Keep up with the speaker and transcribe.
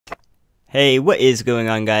Hey, what is going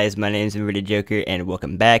on, guys? My name is invertedjokerr and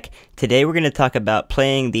welcome back. Today we're going to talk about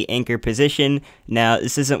playing the anchor position. Now,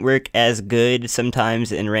 this doesn't work as good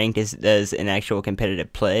sometimes in ranked as it does in actual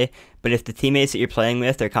competitive play, but if the teammates that you're playing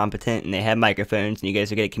with are competent and they have microphones and you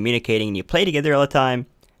guys are good at communicating and you play together all the time,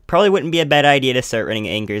 probably wouldn't be a bad idea to start running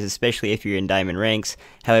anchors, especially if you're in diamond ranks.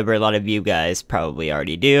 However, a lot of you guys probably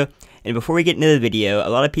already do. And before we get into the video, a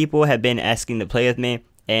lot of people have been asking to play with me.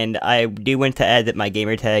 And I do want to add that my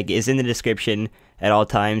gamer tag is in the description at all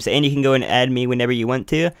times, and you can go and add me whenever you want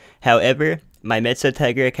to. However, my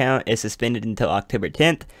mezzotagger account is suspended until October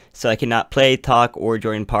 10th, so I cannot play, talk, or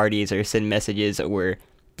join parties, or send messages, or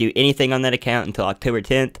do anything on that account until October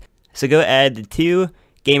 10th. So go add the two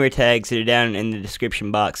gamer tags that are down in the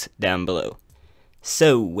description box down below.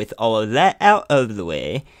 So, with all of that out of the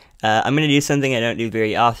way, I'm going to do something I don't do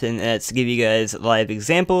very often, and that's give you guys live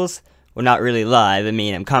examples. Well, not really live, I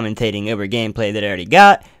mean, I'm commentating over gameplay that I already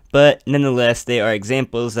got, but nonetheless, they are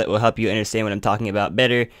examples that will help you understand what I'm talking about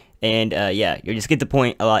better, and yeah, you'll just get the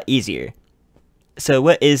point a lot easier. So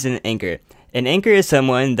what is an anchor? An anchor is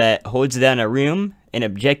someone that holds down a room, an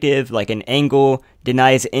objective, like an angle,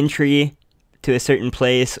 denies entry to a certain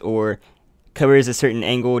place, or covers a certain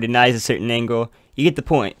angle, denies a certain angle. You get the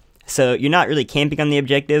point. So you're not really camping on the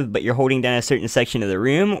objective, but you're holding down a certain section of the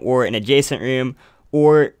room, or an adjacent room,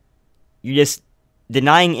 or you're just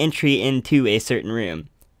denying entry into a certain room.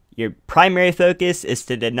 Your primary focus is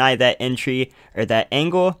to deny that entry or that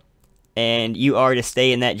angle, and you are to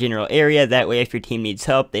stay in that general area. That way, if your team needs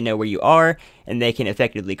help, they know where you are, and they can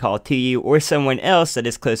effectively call to you or someone else that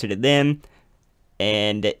is closer to them.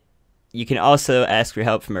 And you can also ask for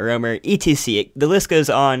help from a roamer, etc. The list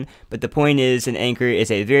goes on, but the point is an anchor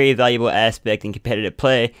is a very valuable aspect in competitive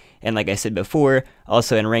play, and like I said before,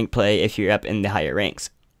 also in ranked play if you're up in the higher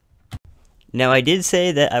ranks. Now, I did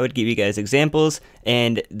say that I would give you guys examples,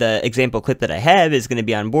 and the example clip that I have is going to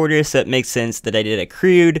be on border, so it makes sense that I did a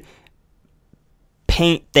crude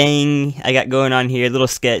paint thing I got going on here, a little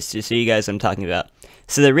sketch to show you guys what I'm talking about.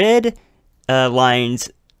 So the red lines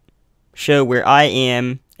show where I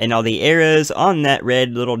am, and all the arrows on that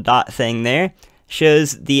red little dot thing there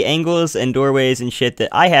shows the angles and doorways and shit that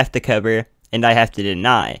I have to cover and I have to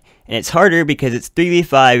deny. And it's harder because it's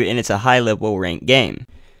 3v5 and it's a high-level ranked game.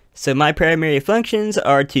 So my primary functions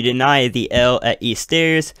are to deny the L at East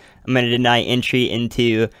Stairs, I'm going to deny entry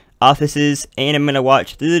into offices, and I'm going to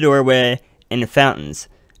watch through the doorway and fountains.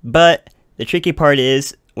 But the tricky part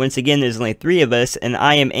is, once again, there's only 3 of us, and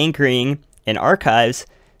I am anchoring in archives,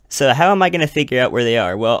 so how am I going to figure out where they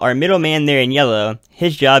are? Well, our middleman there in yellow,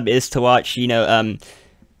 his job is to watch, the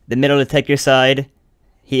middle detector side.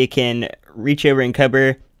 He can reach over and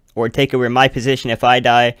cover, or take over my position if I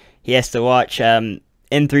die. He has to watch,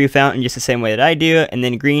 in through fountain just the same way that I do, and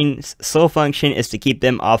then green's sole function is to keep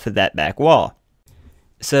them off of that back wall.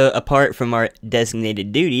 So apart from our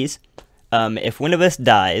designated duties, if one of us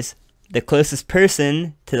dies, the closest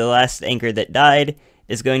person to the last anchor that died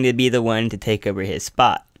is going to be the one to take over his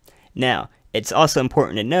spot. Now, it's also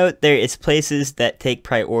important to note there is places that take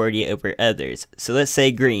priority over others. So let's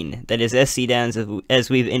say green, that is SC downs as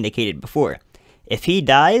we've indicated before. If he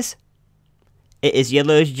dies, it is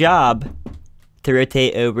yellow's job to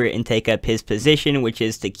rotate over and take up his position, which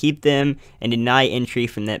is to keep them and deny entry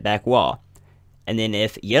from that back wall. And then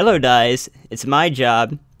if yellow dies, it's my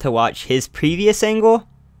job to watch his previous angle,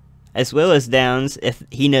 as well as downs if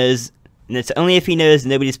he knows, and it's only if he knows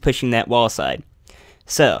nobody's pushing that wall side.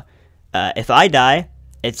 So, if I die,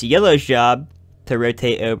 it's yellow's job to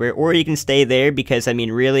rotate over, or you can stay there because, I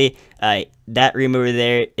mean, really, that room over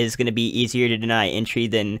there is going to be easier to deny entry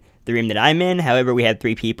than the room that I'm in. However, we have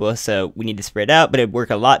 3 people, so we need to spread out, but it'd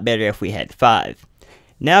work a lot better if we had 5.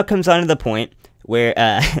 Now comes on to the point where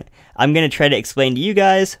I'm going to try to explain to you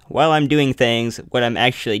guys while I'm doing things, what I'm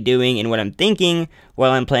actually doing and what I'm thinking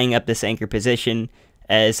while I'm playing up this anchor position,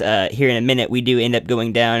 as here in a minute we do end up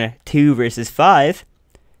going down 2 versus 5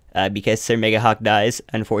 because Sir Mega Hawk dies,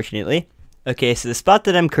 unfortunately. Okay, so the spot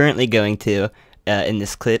that I'm currently going to in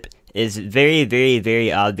this clip is very, very,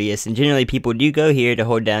 very obvious, and generally people do go here to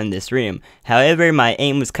hold down this room. However, my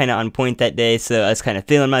aim was kind of on point that day, so I was kind of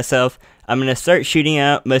feeling myself. I'm going to start shooting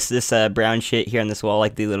out most of this brown shit here on this wall,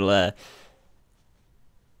 like the little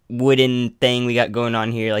wooden thing we got going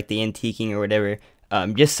on here, like the antiquing or whatever,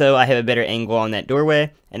 just so I have a better angle on that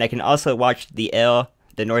doorway, and I can also watch the L,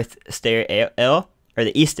 the north stair L, or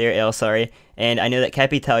the east stair L, sorry, and I know that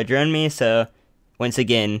Capital droned me, so once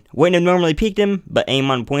again, wouldn't have normally peeked him, but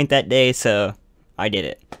aim on point that day, so I did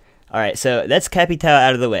it. Alright, so that's Capital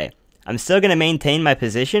out of the way. I'm still going to maintain my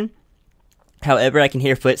position. However, I can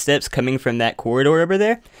hear footsteps coming from that corridor over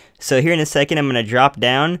there. So here in a second, I'm going to drop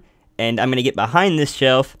down and I'm going to get behind this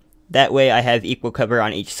shelf. That way I have equal cover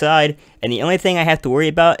on each side, and the only thing I have to worry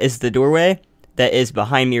about is the doorway that is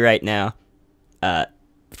behind me right now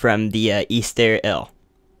from the east stair L.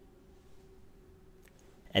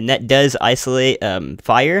 And that does isolate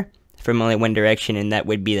fire from only one direction, and that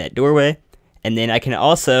would be that doorway. And then I can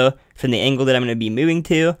also, from the angle that I'm going to be moving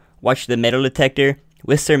to, watch the metal detector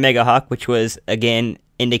with Sir Megahawk, which was, again,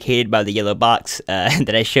 indicated by the yellow box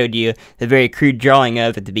that I showed you the very crude drawing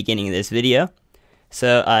of at the beginning of this video.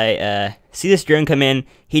 So I see this drone come in.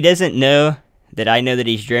 He doesn't know that I know that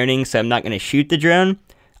he's droning, so I'm not going to shoot the drone.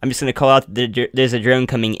 I'm just going to call out that there's a drone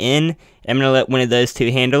coming in, and I'm going to let one of those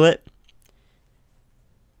two handle it.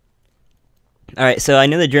 Alright, so I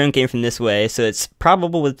know the drone came from this way, so it's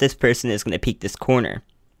probable that this person is going to peek this corner.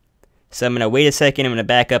 So I'm going to wait a second, I'm going to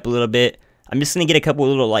back up a little bit. I'm just going to get a couple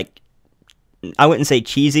little, like, I wouldn't say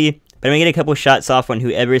cheesy, but I'm going to get a couple shots off on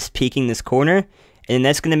whoever is peeking this corner, and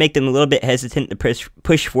that's going to make them a little bit hesitant to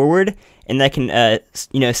push forward, and I can,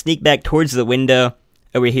 sneak back towards the window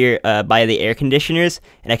over here by the air conditioners,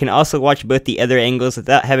 and I can also watch both the other angles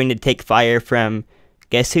without having to take fire from,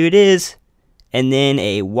 guess who it is? And then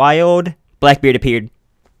a wild Blackbeard appeared.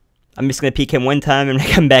 I'm just going to peek him one time and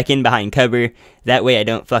come back in behind cover. That way I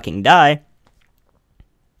don't fucking die.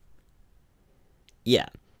 Yeah,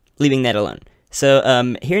 leaving that alone.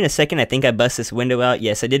 So, here in a second, I think I bust this window out.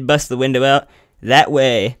 Yes, I did bust the window out. That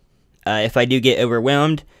way, if I do get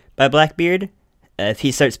overwhelmed by Blackbeard, if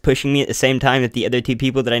he starts pushing me at the same time that the other two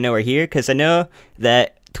people that I know are here, because I know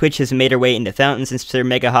that Twitch has made her way into fountains, and Sir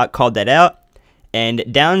Megahawk called that out. And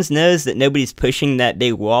Downs knows that nobody's pushing that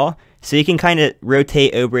big wall, so you can kind of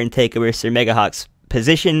rotate over and take over Sir Megahawk's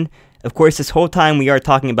position. Of course, this whole time we are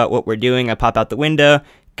talking about what we're doing. I pop out the window,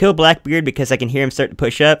 kill Blackbeard because I can hear him start to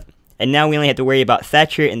push up, and now we only have to worry about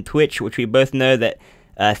Thatcher and Twitch, which we both know that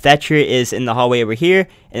Thatcher is in the hallway over here,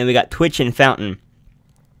 and then we got Twitch and Fountain.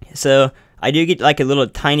 So I do get like a little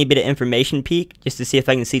tiny bit of information peek just to see if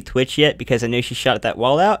I can see Twitch yet, because I know she shot that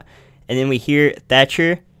wall out, and then we hear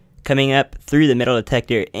Thatcher coming up through the metal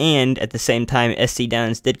detector, and at the same time SC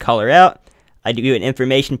Downs did call her out. I do an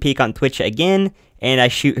information peek on Twitch again, and I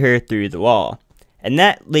shoot her through the wall. And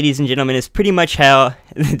that, ladies and gentlemen, is pretty much how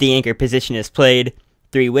the anchor position is played.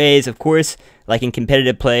 3 ways, of course. Like in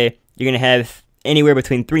competitive play, you're going to have anywhere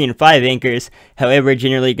between 3 and 5 anchors. However,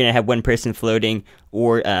 generally you're going to have one person floating,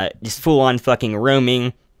 or just full-on fucking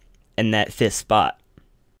roaming in that 5th spot.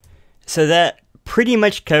 So that pretty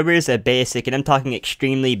much covers a basic, and I'm talking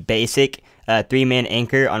extremely basic, 3-man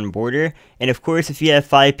anchor on border. And of course, if you have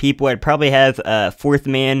 5 people, I'd probably have a 4th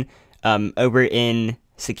man over in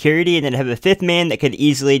security, and then have a 5th man that could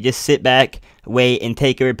easily just sit back, wait, and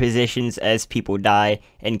take over positions as people die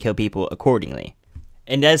and kill people accordingly.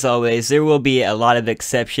 And as always, there will be a lot of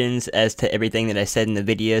exceptions as to everything that I said in the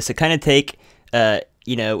video, so kind of take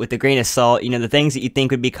with a grain of salt, the things that you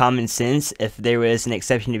think would be common sense if there was an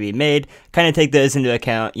exception to be made, kind of take those into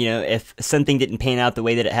account. If something didn't pan out the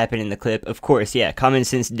way that it happened in the clip, of course, yeah, common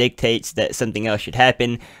sense dictates that something else should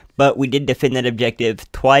happen, but we did defend that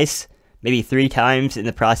objective twice, maybe 3 times in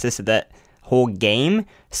the process of that whole game,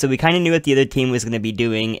 so we kind of knew what the other team was going to be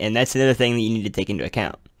doing, and that's another thing that you need to take into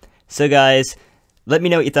account. So guys, let me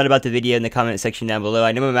know what you thought about the video in the comment section down below.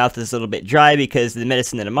 I know my mouth is a little bit dry because the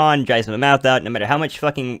medicine that I'm on dries my mouth out. No matter how much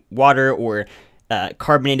fucking water or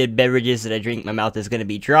carbonated beverages that I drink, my mouth is going to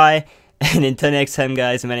be dry. And until next time,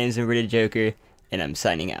 guys, my name is invertedjokerr, and I'm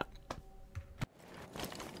signing out.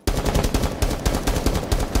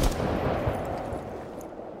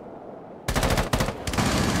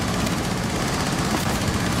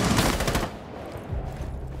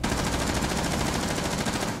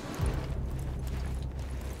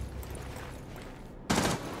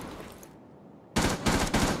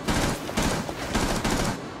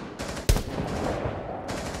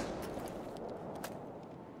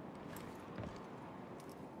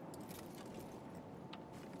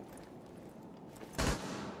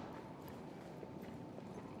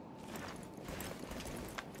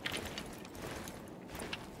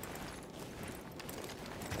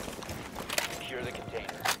 Secure the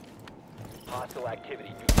container. Hostile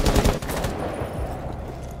activity.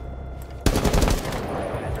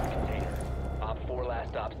 Enter container. Op 4 last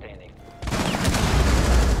stop standing.